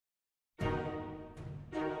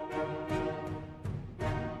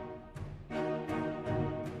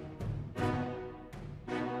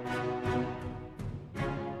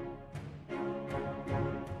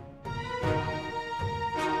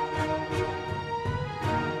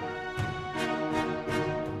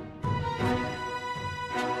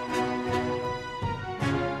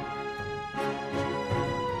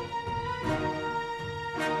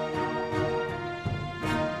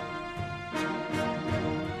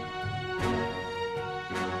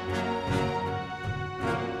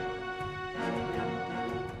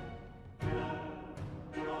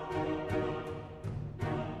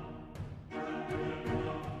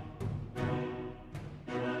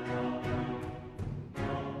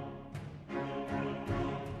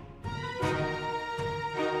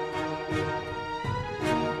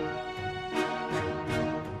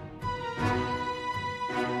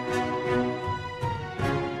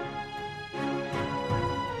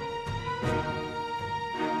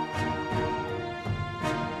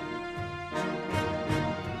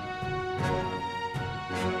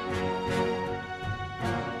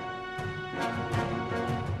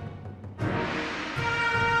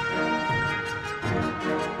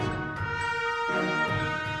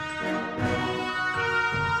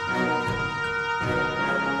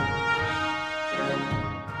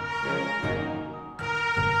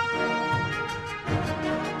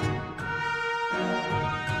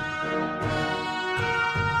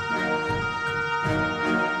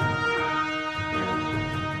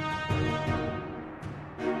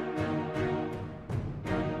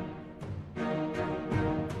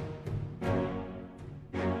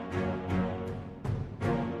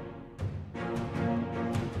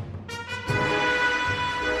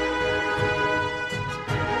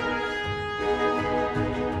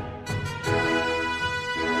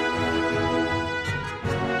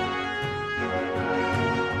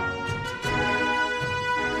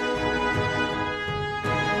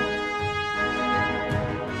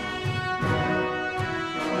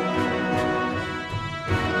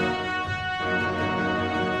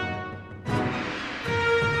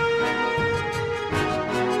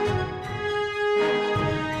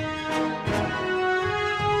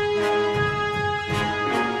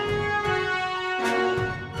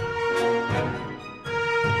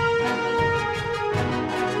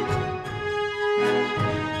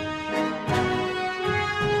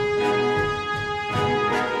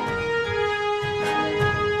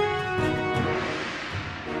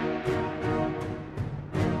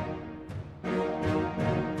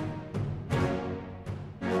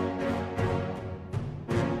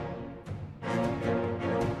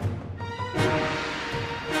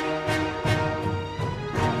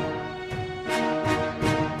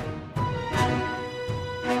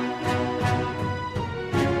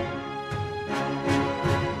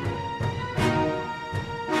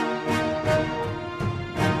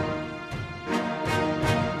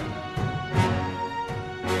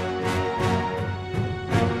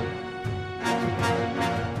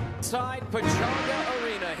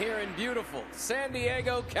in beautiful San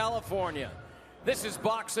Diego, California. This is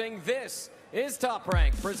boxing. This is Top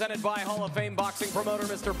Rank, presented by Hall of Fame boxing promoter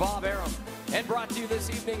Mr. Bob Arum, and brought to you this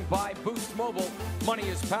evening by Boost Mobile, Money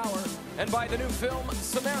is Power, and by the new film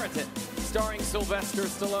Samaritan, starring Sylvester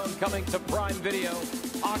Stallone, coming to Prime Video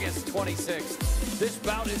August 26th. This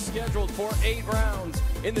bout is scheduled for 8 rounds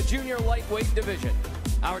in the junior lightweight division.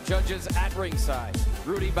 Our judges at ringside: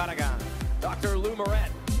 Rudy Barragan, Dr. Lou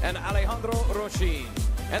Moret, and Alejandro Rochin.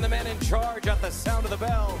 And the man in charge at the sound of the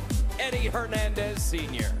bell, Eddie Hernandez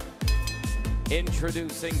Sr.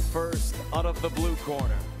 Introducing first, out of the blue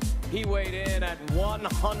corner. He weighed in at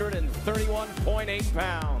 131.8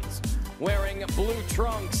 pounds, wearing blue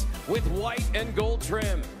trunks with white and gold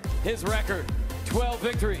trim. His record, 12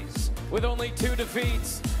 victories with only 2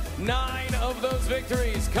 defeats. 9 of those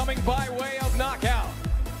victories coming by way of knockout.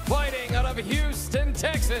 Fighting out of Houston,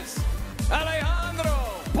 Texas,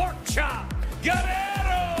 Alejandro Pork Chop Guerrero.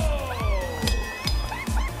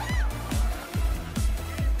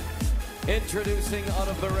 Introducing out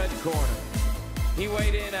of the red corner. He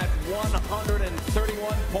weighed in at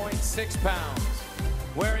 131.6 pounds,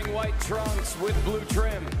 wearing white trunks with blue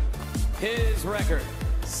trim. His record,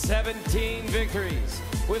 17 victories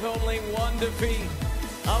with only 1 defeat.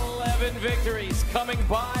 11 victories coming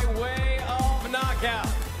by way of knockout.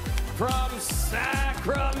 From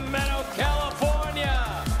Sacramento,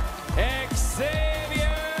 California,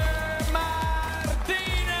 Xavier Martinez.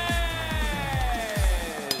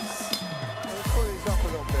 Let's pull these up a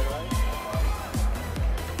little bit, right?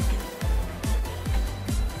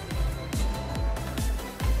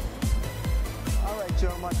 All right,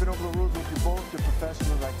 gentlemen, I've been over the rules with you both. You're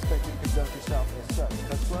professionals. I expect you to conduct yourself as such.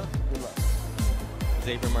 Touch glove, good luck.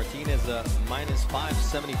 Xavier Martinez, a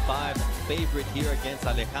 -575 favorite here against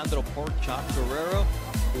Alejandro Pork Chop Guerrero,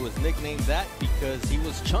 who was nicknamed that because he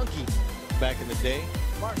was chunky back in the day.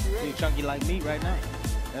 Mark, you ready? You're chunky like me right now.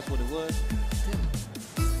 That's what it was.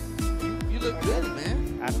 You look good,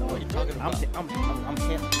 man. I know what you're talking about. I'm healthy.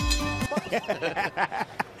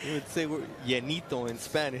 You would say we're llenito in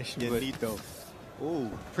Spanish. Llenito. Ooh,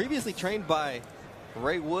 previously trained by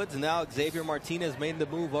Ray Woods, now Xavier Martinez made the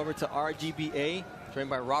move over to RGBA, trained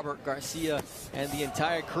by Robert Garcia and the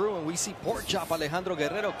entire crew, and we see Pork Chop Alejandro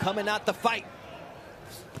Guerrero coming out to fight.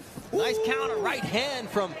 Nice counter, right hand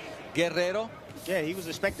from Guerrero. Yeah, he was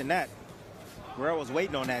expecting that. Guerrero was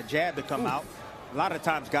waiting on that jab to come out. A lot of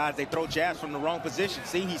times, guys, they throw jabs from the wrong position.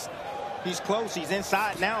 See, he's close, he's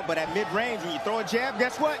inside now, but at mid-range, when you throw a jab,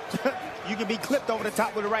 guess what? You can be clipped over the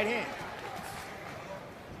top with the right hand.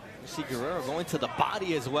 You see Guerrero going to the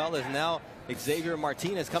body as well, as now Xavier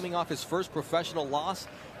Martinez coming off his first professional loss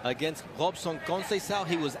against Robson Conceição.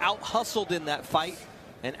 He was out-hustled in that fight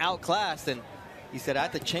and outclassed, and he said, I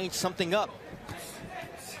had to change something up.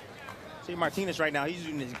 See, Martinez right now, he's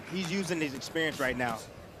using his experience right now.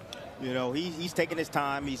 You know, he's taking his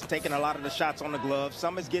time. He's taking a lot of the shots on the glove.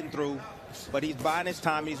 Some is getting through, but he's buying his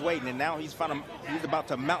time. He's waiting, and now he's about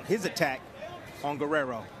to mount his attack on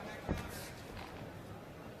Guerrero.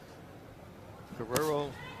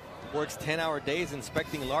 Guerrero works 10-hour days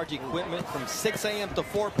inspecting large equipment from 6 a.m. to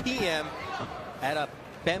 4 p.m. at a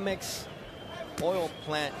Pemex oil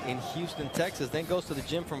plant in Houston, Texas. Then goes to the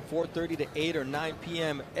gym from 4:30 to 8 or 9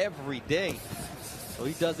 p.m. every day. So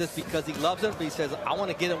he does this because he loves it, but he says, I want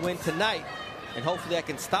to get a win tonight, and hopefully I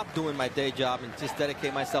can stop doing my day job and just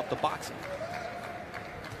dedicate myself to boxing.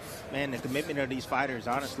 Man, the commitment of these fighters,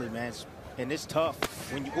 honestly, man, and it's tough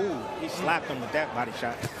when you, ooh, he slapped him with that body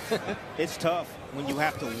shot. It's tough when you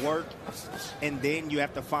have to work and then you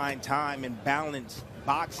have to find time and balance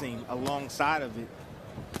boxing alongside of it.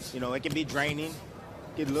 You know, it can be draining.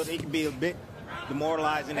 It can be a bit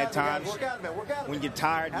demoralizing at times. When you're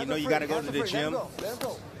tired, you know you got to go to the gym.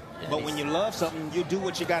 But when you love something, you do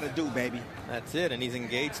what you got to do, baby. That's it, and he's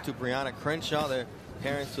engaged to Brianna Crenshaw, their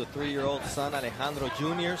parents to a 3-year-old son, Alejandro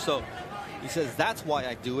Jr. So he says, that's why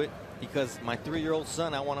I do it, because my 3-year-old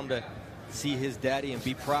son, I want him to see his daddy and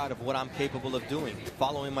be proud of what I'm capable of doing,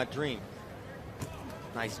 following my dream.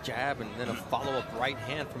 Nice jab, and then a follow-up right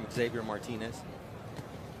hand from Xavier Martinez.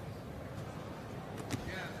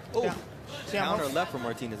 Oh, yeah. Counter left from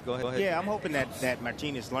Martinez. Go ahead. Yeah, I'm hoping that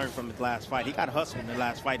Martinez learned from his last fight. He got hustled in the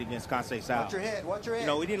last fight against Conceição. Watch your head, watch your head. You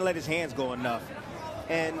know, he didn't let his hands go enough.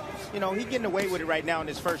 And, you know, he's getting away with it right now in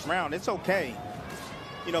this first round. It's okay.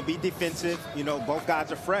 You know, be defensive. You know, both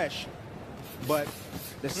guys are fresh. But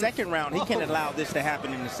the second round, he can't allow this to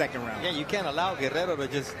happen in the second round. Yeah, you can't allow Guerrero to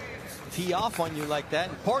just tee off on you like that.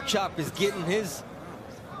 And Pork Chop is getting his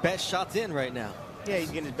best shots in right now. Yeah,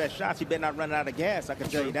 he's getting his best shots. He better not run out of gas, I can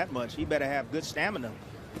tell you that much. He better have good stamina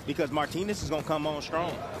because Martinez is going to come on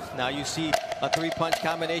strong. Now you see A three-punch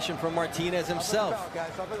combination from Martinez himself.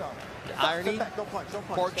 The irony,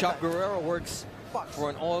 pork chop Guerrero works for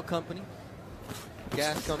an oil company,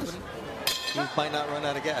 gas company. He might not run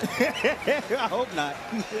out of gas. I hope not.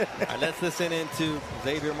 All right, let's listen into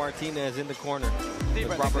Xavier Martinez in the corner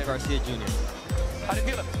with Robert Garcia Jr. How do you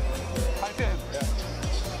feel it? How do you feel?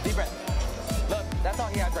 Yeah. Deep breath. Look, that's all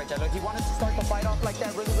he has right there. Look, he wanted to start the fight off like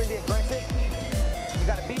that, really, really aggressive. You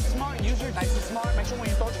gotta be smart, use your nice and smart. Make sure when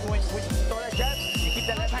you throw that jab, you keep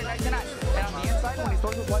that left hand nice and high. And on the inside, when he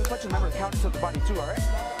throws his body punch, remember, count to the body too, all right?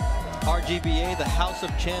 RGBA, the House of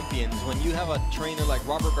Champions. When you have a trainer like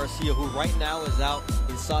Robert Garcia, who right now is out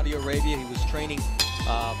in Saudi Arabia, he was training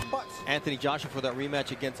Anthony Joshua for that rematch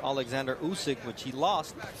against Alexander Usyk, which he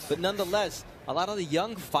lost. But nonetheless, a lot of the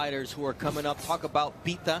young fighters who are coming up talk about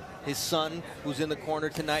Pita, his son, who's in the corner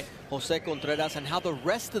tonight, Jose Contreras, and how the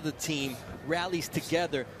rest of the team rallies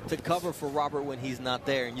together to cover for Robert when he's not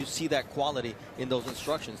there. And you see that quality in those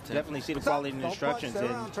instructions, Tim. Definitely see the quality in the instructions. And,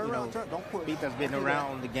 you know, Pita's been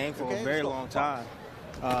around the game for a very long time.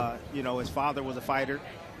 You know, his father was a fighter.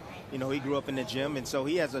 You know, he grew up in the gym, and so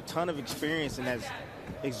he has a ton of experience and has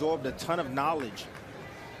absorbed a ton of knowledge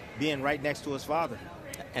being right next to his father.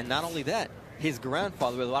 And not only that, his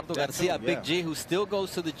grandfather, Eduardo Garcia, Big G, who still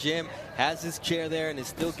goes to the gym, has his chair there, and is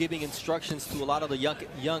still giving instructions to a lot of the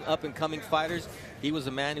young up-and-coming fighters. He was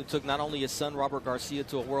a man who took not only his son, Robert Garcia,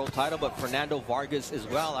 to a world title, but Fernando Vargas as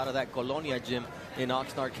well out of that Colonia gym in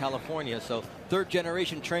Oxnard, California. So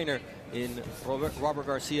third-generation trainer in Robert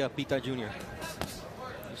Garcia, Pita Jr.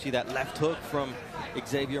 You see that left hook from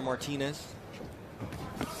Xavier Martinez.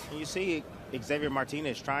 And you see Xavier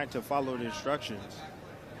Martinez trying to follow the instructions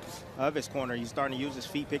of his corner. He's starting to use his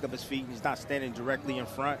feet, pick up his feet. He's not standing directly in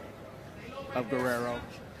front of Guerrero.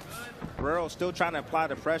 Guerrero's still trying to apply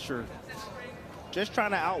the pressure, just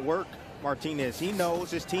trying to outwork Martinez. He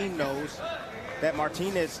knows, his team knows, that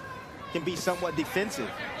Martinez can be somewhat defensive.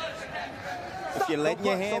 If you're letting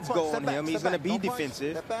your hands go on him, he's going to be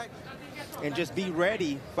defensive. And just be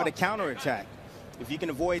ready for the counterattack. If you can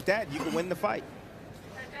avoid that, you can win the fight.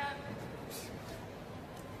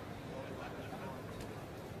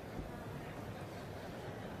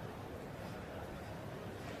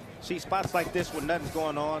 See spots like this when nothing's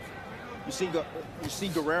going on. You see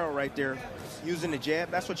Guerrero right there using the jab.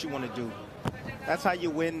 That's what you want to do. That's how you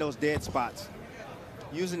win those dead spots.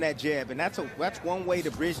 Using that jab, and that's one way to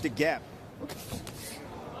bridge the gap.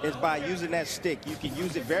 Is by using that stick. You can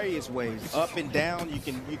use it various ways, up and down. You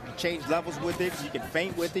can change levels with it. You can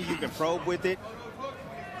feint with it. You can probe with it,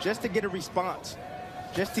 just to get a response,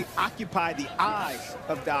 just to occupy the eyes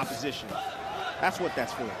of the opposition. That's what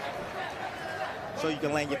that's for. So you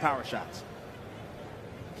can land your power shots.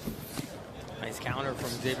 Nice counter from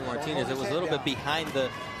Xavier Martinez. It was a little bit behind the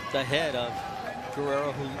head of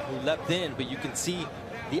Guerrero, who leapt in, but you can see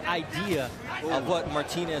the idea of what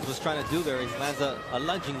Martinez was trying to do there. He lands a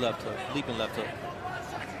lunging left hook, leaping left hook.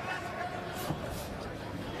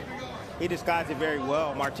 He disguised it very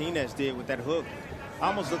well, Martinez did, with that hook.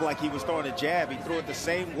 Almost looked like he was throwing a jab. He threw it the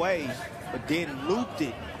same way, but then looped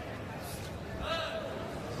it.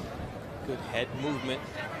 Good head movement.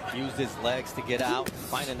 Used his legs to get out,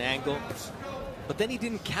 find an angle. But then he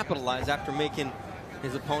didn't capitalize after making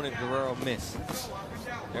his opponent Guerrero miss.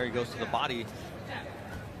 There he goes to the body.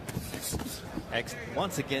 X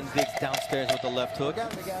once again digs downstairs with the left hook. Work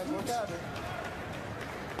out it, guys. Work out it.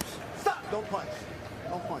 Stop. Don't punch.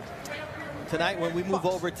 Don't punch. Tonight, when we move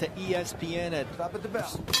over to ESPN at Stop at the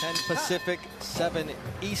bell. 10 Pacific, 7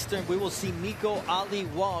 Eastern, we will see Nico Ali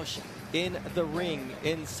Walsh in the ring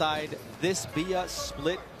inside this via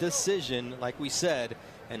split decision, like we said.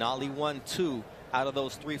 And Ali won 2 out of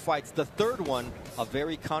those 3 fights. The third one, a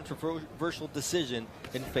very controversial decision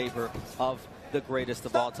in favor of the greatest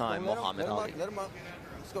of all time, Muhammad Ali. Let him up.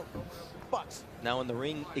 Let's go. Box. Now in the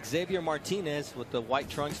ring, Xavier Martinez with the white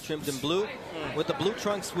trunks trimmed in blue. With the blue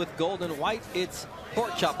trunks with gold and white, it's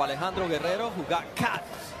pork chop Alejandro Guerrero, who got caught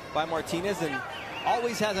by Martinez and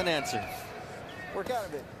always has an answer. Work out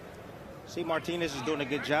of it. See, Martinez is doing a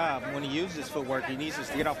good job. When he uses his footwork, he needs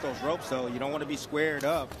to get off those ropes, though. You don't want to be squared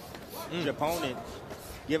up. Your opponent,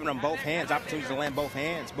 giving them both hands, opportunities to land both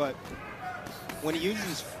hands. But when he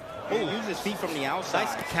uses feet from the outside.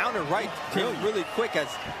 Nice counter right, really quick as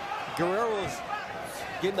Guerrero's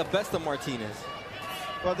getting the best of Martinez.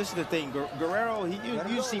 Well, this is the thing. Guerrero,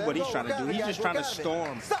 you see what he's trying to do. He's just trying to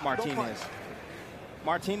storm Martinez.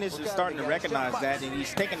 Martinez is starting to recognize that, and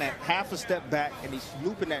he's taking that half a step back, and he's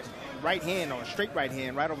looping that right hand, or straight right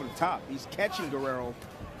hand, right over the top. He's catching Guerrero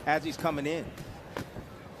as he's coming in.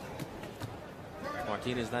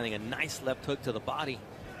 Martinez landing a nice left hook to the body.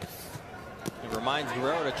 It reminds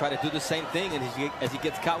Guerrero to try to do the same thing, and as he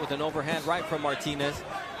gets caught with an overhand right from Martinez.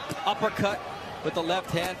 Uppercut with the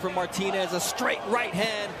left hand from Martinez, a straight right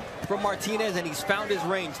hand from Martinez, and he's found his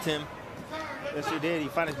range, Tim. Yes, he did. He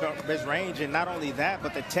found his range, and not only that,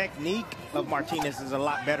 but the technique of Martinez is a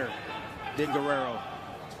lot better than Guerrero.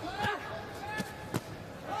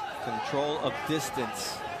 Control of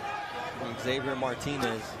distance from Xavier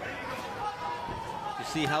Martinez. You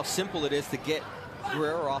see how simple it is to get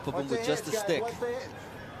Guerrero off of him with just a stick.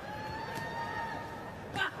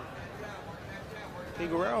 See,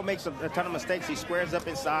 Guerrero makes a ton of mistakes. He squares up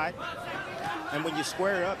inside, and when you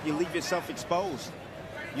square up, you leave yourself exposed.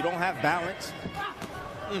 You don't have balance,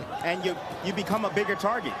 and you become a bigger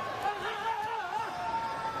target.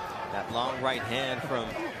 That long right hand from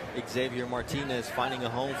Xavier Martinez finding a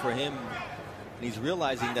home for him, and he's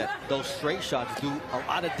realizing that those straight shots do a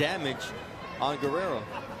lot of damage on Guerrero.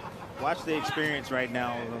 Watch the experience right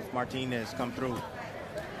now of Martinez come through.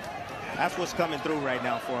 That's what's coming through right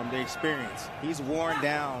now for him, the experience. He's worn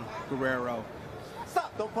down Guerrero.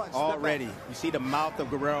 Stop, don't punch. Already. You see the mouth of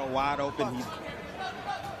Guerrero wide open.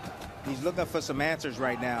 He's looking for some answers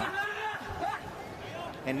right now.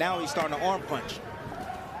 And now he's starting to arm punch.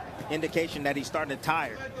 Indication that he's starting to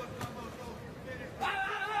tire.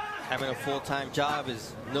 Having a full-time job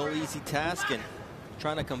is no easy task, and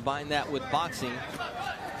trying to combine that with boxing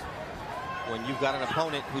when you've got an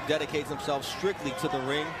opponent who dedicates himself strictly to the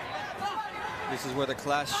ring. This is where the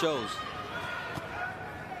class shows.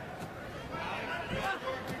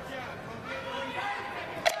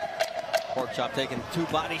 Pork chop taking 2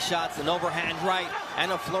 body shots, an overhand right,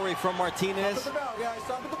 and a flurry from Martinez.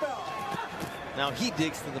 Now he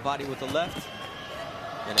digs to the body with the left.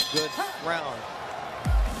 And a good round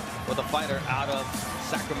with a fighter out of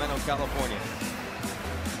Sacramento, California.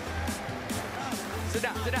 Sit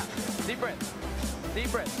down, sit down. Deep breath. Deep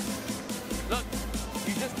breath. Look,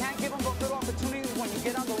 you just can't give him those little opportunities when you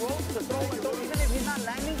get on the ropes to throw it. Even if he's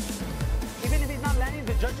not landing,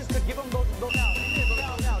 the judges could give him those now.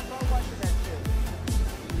 Now, start watching that shit.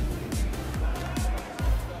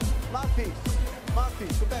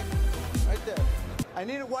 Mouthpiece, go back, right there. I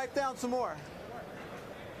need to wipe down some more.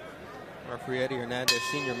 Referee Eddie Hernandez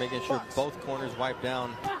Sr. making sure both corners wipe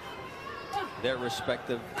down their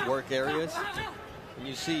respective work areas. And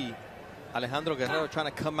you see Alejandro Guerrero trying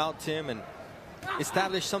to come out, Tim, and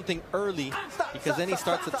establish something early, because then he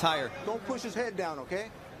starts to tire. Don't push his head down, okay?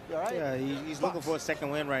 You all right? Yeah, he's looking for a second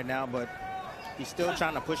win right now, but he's still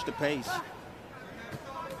trying to push the pace.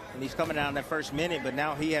 And he's coming down that first minute, but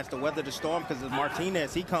now he has to weather the storm because of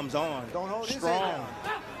Martinez. He comes on Don't hold his strong.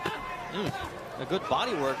 head A good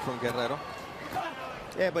body work from Guerrero.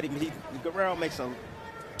 Yeah, but Guerrero makes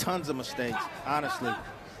tons of mistakes, honestly.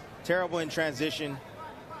 Terrible in transition.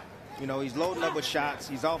 You know, he's loading up with shots.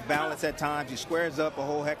 He's off balance at times. He squares up a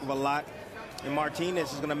whole heck of a lot. And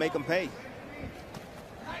Martinez is going to make him pay.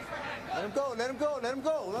 Let him go, let him go, let him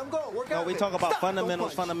go, let him go. Work No, out we of talk it. about Stop.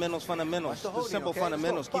 fundamentals, Don't punch. fundamentals. the The holding, simple okay? Let's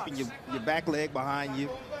fundamentals, go. keeping Box. your back leg behind you,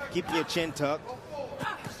 keeping your chin tucked,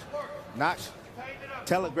 not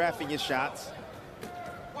telegraphing your shots,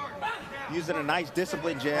 using a nice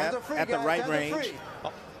disciplined Hands jab are free, at the guys. right Hands are range. free.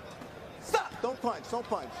 Stop. Don't punch. Don't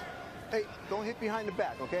punch. Hey, don't hit behind the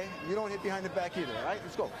back, okay? You don't hit behind the back either, all right?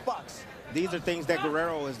 Let's go. Box. These are things that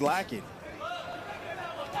Guerrero is lacking.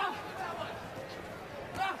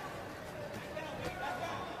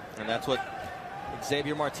 And that's what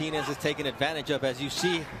Xavier Martinez is taking advantage of, as you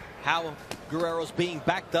see how Guerrero's being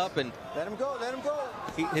backed up, and Let him go. Let him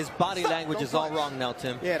go. his body language Don't is all punch. wrong now,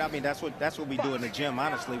 Tim. Yeah, I mean, that's what we do in the gym,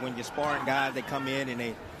 honestly. When you're sparring guys, they come in and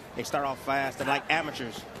they start off fast. They're like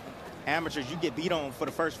amateurs. Amateurs, you get beat on for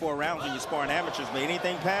the first 4 rounds when you're sparring amateurs, but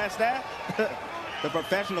anything past that, the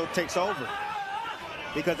professional takes over,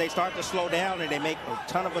 because they start to slow down and they make a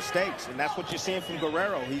ton of mistakes. And that's what you're seeing from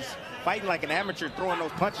Guerrero. He's fighting like an amateur, throwing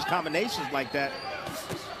those punches, combinations like that.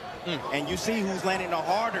 And you see who's landing the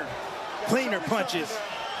harder, cleaner punches,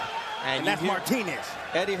 and that's you hear Martinez.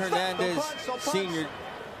 Eddie Hernandez Don't punch. Sr.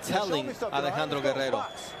 telling me something, Alejandro all right? Let's go. Guerrero,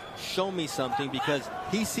 Box. show me something, because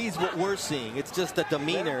he sees what we're seeing. It's just the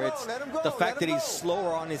demeanor. go, It's let him go, the let fact him that he's go.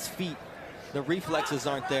 slower on his feet. The reflexes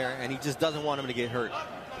aren't there, and he just doesn't want him to get hurt.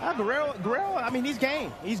 Guerrero, I mean, he's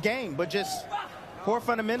game. He's game, but just poor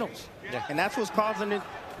fundamentals. Yeah. And that's what's causing him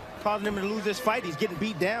to lose this fight. He's getting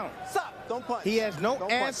beat down. Stop. Don't punch. He has no Don't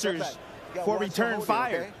punch. Step answers back. You gotta for watch the return holding,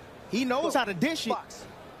 fire. okay? He knows Go. how to dish it, Box.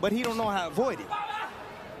 but he don't know how to avoid it.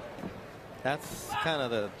 That's kind of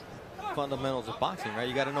the fundamentals of boxing, right?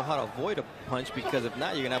 You got to know how to avoid a punch, because if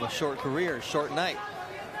not, you're going to have a short career, a short night.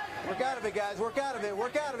 Work out of it, guys. Work out of it.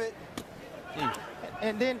 Work out of it.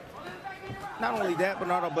 And then not only that,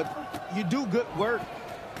 Bernardo, but you do good work.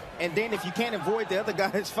 And then if you can't avoid the other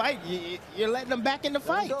guy's fight, you're letting them back in the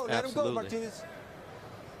fight. Let him go, Martinez.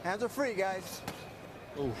 Hands are free, guys.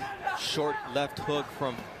 Ooh, short left hook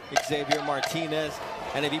from Xavier Martinez.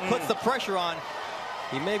 And if he puts the pressure on,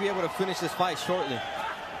 he may be able to finish this fight shortly.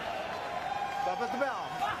 Stop at the bell.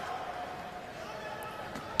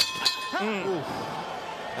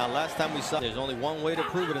 Now, last time we saw, there's only one way to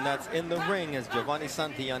prove it, and that's in the ring, as Giovanni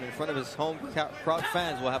Santillan, in front of his home crowd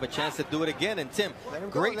fans, will have a chance to do it again. And Tim,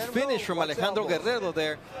 great finish from Alejandro Guerrero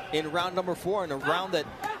there in round number 4, in a round that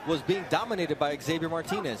was being dominated by Xavier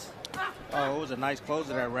Martinez. Oh, it was a nice close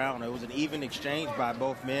of that round. It was an even exchange by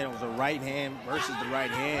both men. It was a right hand versus the right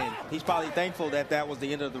hand. He's probably thankful that that was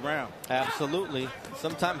the end of the round. Absolutely.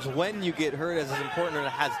 Sometimes when you get hurt is as important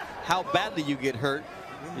as how badly you get hurt.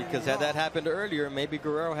 Because had that happened earlier, maybe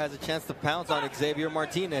Guerrero has a chance to pounce on Xavier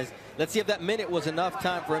Martinez. Let's see if that minute was enough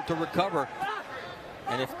time for him to recover.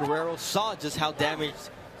 And if Guerrero saw just how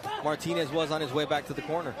damaged Martinez was on his way back to the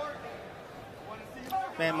corner.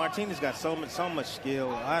 Man, Martinez got so much skill,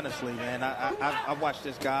 honestly, man. I've watched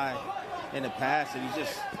this guy in the past, and he's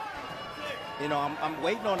just, you know, I'm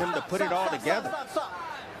waiting on him to put it all together.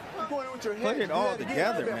 You're going with your head. Put it all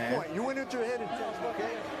together, man. You went with your head and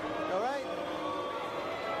okay? All right?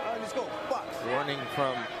 Let's go. Box. Warning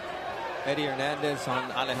from Eddie Hernandez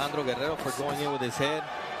on Alejandro Guerrero for going in with his head.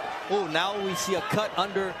 Oh, now we see a cut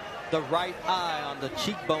under the right eye on the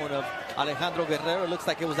cheekbone of Alejandro Guerrero. It looks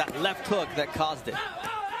like it was that left hook that caused it.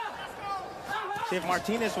 See, if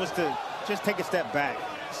Martinez was to just take a step back.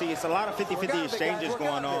 See, it's a lot of 50-50 exchanges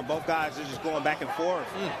going on. Both guys are just going back and forth.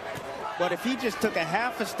 But if he just took a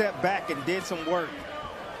half a step back and did some work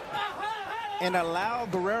and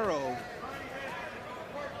allowed Guerrero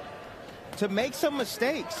to make some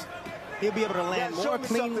mistakes, he'll be able to land more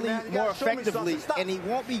cleanly, more effectively, and he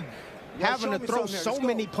won't be having to throw so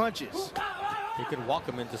many punches. He could walk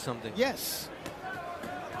him into something. Yes.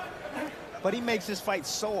 But he makes this fight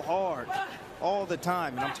so hard all the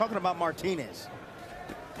time, and I'm talking about Martinez.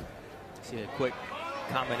 See a quick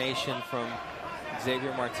combination from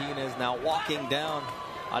Xavier Martinez, now walking down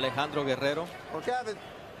Alejandro Guerrero.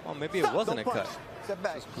 Well, maybe it wasn't a cut.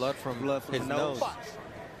 Just blood from his nose.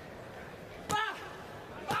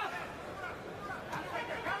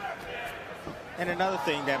 And another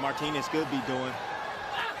thing that Martinez could be doing,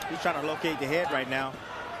 he's trying to locate the head right now.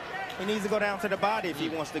 He needs to go down to the body if he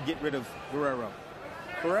wants to get rid of Guerrero.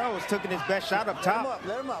 Guerrero was taking his best shot up top.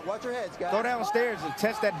 Let him up. Watch your heads, guys. Go downstairs and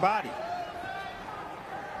test that body.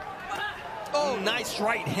 Oh, nice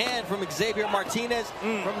right hand from Xavier Martinez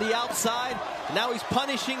from the outside. Now he's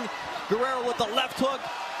punishing Guerrero with the left hook.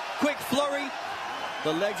 Quick flurry.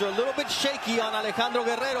 The legs are a little bit shaky on Alejandro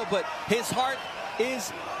Guerrero, but his heart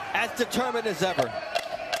is as determined as ever.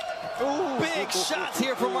 Ooh, big shots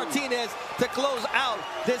here from Martinez to close out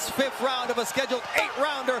this 5th round of a scheduled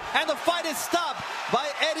 8-rounder. And the fight is stopped by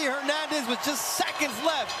Eddie Hernandez with just seconds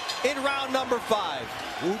left in round number 5.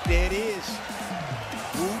 Whoop, there it is.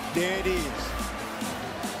 Whoop, there it is.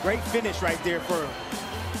 Great finish right there for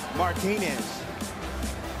Martinez.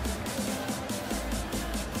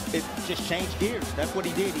 It just changed gears. That's what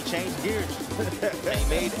he did. He changed gears. He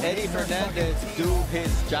made Eddie Hernandez do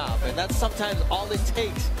his job. And that's sometimes all it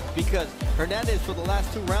takes, because Hernandez for the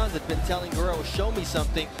last 2 rounds had been telling Guerrero, show me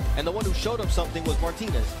something. And the one who showed him something was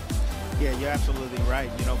Martinez. Yeah, you're absolutely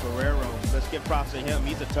right. You know, Guerrero, let's give props to him.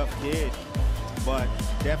 He's a tough kid, but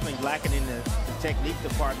definitely lacking in the technique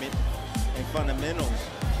department and fundamentals.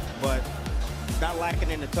 But not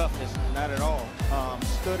lacking in the toughness, not at all.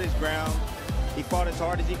 Stood his ground. He fought as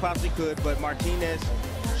hard as he possibly could, but Martinez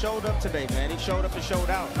showed up today, man. He showed up and showed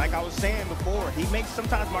out. Like I was saying before,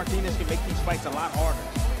 sometimes Martinez can make these fights a lot harder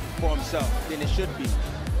for himself than it should be.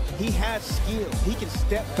 He has skill. He can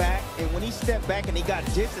step back, and when he stepped back and he got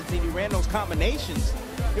distance and he ran those combinations,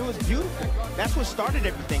 it was beautiful. That's what started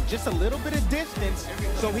everything. Just a little bit of distance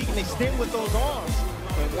so he can extend with those arms.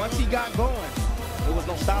 And once he got going, there was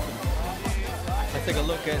no stopping him. Let's take a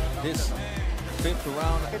look at this 5th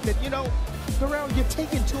round. You know, Guerrero, you're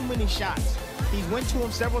taking too many shots. He went to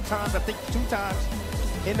him several times, I think 2 times,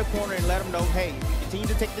 in the corner and let him know, hey, if you continue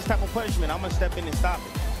to take this type of punishment, I'm going to step in and stop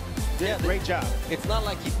it. Yeah, great job. It's not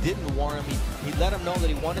like he didn't warn him. He let him know that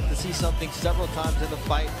he wanted to see something several times in the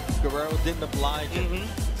fight. Guerrero didn't oblige, and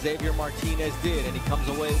Xavier Martinez did, and he comes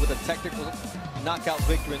away with a technical knockout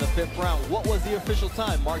victory in the 5th round. What was the official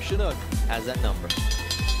time? Mark Chinook has that number.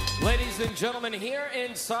 Ladies and gentlemen, here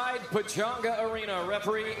inside Pechanga Arena,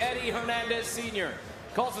 referee Eddie Hernandez Sr.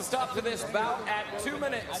 calls a stop to this bout at 2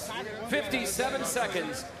 minutes, 57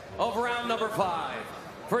 seconds of round number 5.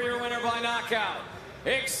 For your winner by knockout,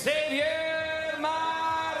 Xavier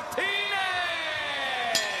Martinez.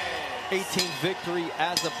 18 victory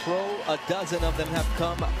as a pro. A dozen of them have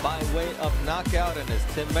come by way of knockout. And as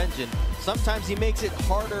Tim mentioned, sometimes he makes it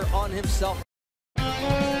harder on himself.